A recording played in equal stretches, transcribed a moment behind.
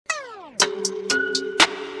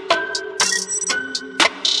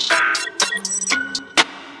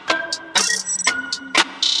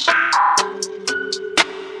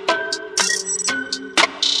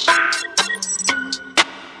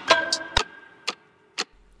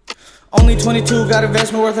Only 22, got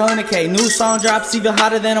investment worth 100K. New song drops even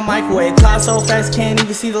hotter than a microwave. Cloud so fast, can't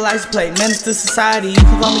even see the license plate. Menace to society, you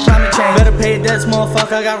can call me climate change. Better pay your debts,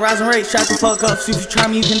 motherfucker, I got rising rates. Shut the fuck up, see if you try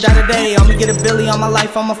me, you can die today. I'ma get a billy on my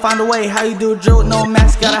life, I'ma find a way. How you do a drill with no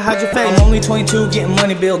mask, gotta hide your face. I'm only 22, getting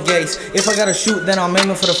money, Bill Gates. If I gotta shoot, then I'm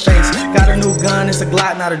aiming for the face. Got a new gun, it's a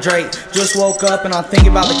Glock, not a Drake. Just woke up and I'm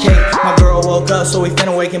thinking about the cake. My girl woke up, so we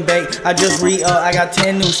finna wake and bake. I just re-up, I got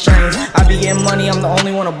 10 new strains. I be getting money, I'm the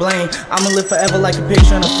only one to blame. I'ma live forever like a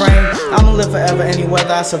picture in a frame. I'ma live forever any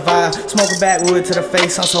weather I survive. Smoke a backwood to the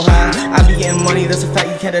face, I'm so high. I be getting money, that's a fact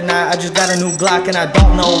you can't deny. I just got a new Glock and I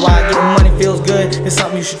don't know why. Getting money feels good, it's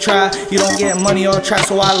something you should try. You don't get money or try,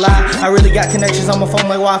 so I lie. I really got connections on my phone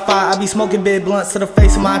like Wi-Fi. I be smoking big blunts to the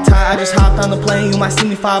face of my tie. I just hopped on the plane, you might see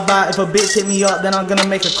me fly by. If a bitch hit me up, then I'm gonna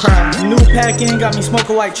make her cry. New pack-in got me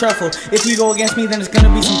smoking white truffle. If you go against me, then it's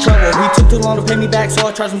gonna be some trouble. He took too long to pay me back, so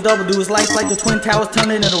I charged him double. Do his life like the Twin Towers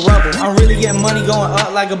turning into rubble. I'm really getting money going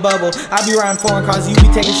up like a bubble. I be riding foreign cars, you be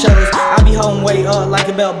taking shuttles. I be holding weight up like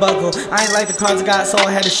a belt buckle. I ain't like the cards I got, so I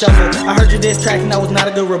had to shuffle. I heard your diss track and that was not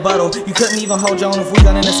a good rebuttal. You couldn't even hold your own if we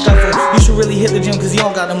got in a scuffle. You should really hit the gym cause you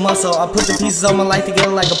don't got the muscle. I put the pieces of my life together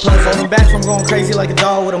like a puzzle. Holding back from going crazy like a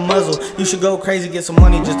dog with a muzzle. You should go crazy, get some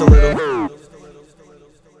money just a little.